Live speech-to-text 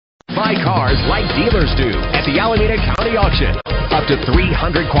Buy cars like dealers do at the Alameda County Auction. Up to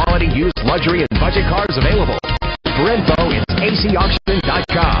 300 quality used luxury and budget cars available. For info, it's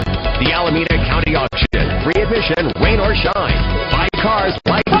acauction.com. The Alameda County Auction. Free admission, rain or shine. Buy cars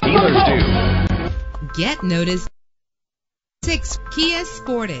like dealers do. Get noticed. 6 Kia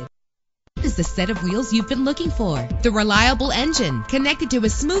Sportage is the set of wheels you've been looking for. The reliable engine connected to a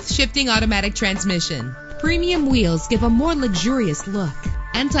smooth shifting automatic transmission. Premium wheels give a more luxurious look.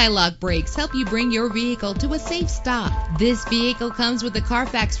 Anti-lock brakes help you bring your vehicle to a safe stop. This vehicle comes with a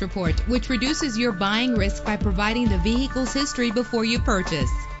Carfax report, which reduces your buying risk by providing the vehicle's history before you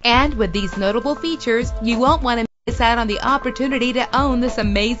purchase. And with these notable features, you won't want to miss out on the opportunity to own this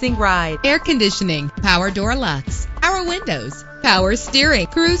amazing ride. Air conditioning, power door locks, power windows, power steering,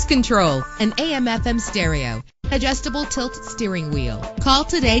 cruise control, an AM/FM stereo, adjustable tilt steering wheel. Call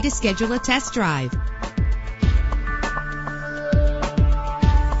today to schedule a test drive.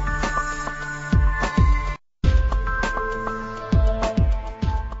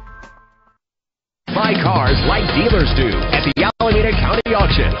 Buy cars like dealers do at the Alameda County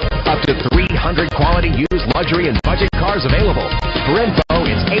Auction. Up to 300 quality used luxury and budget cars available. For info,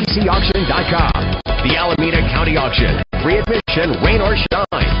 it's acauction.com. The Alameda County Auction. Free admission, rain or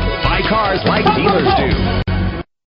shine. Buy cars like dealers do.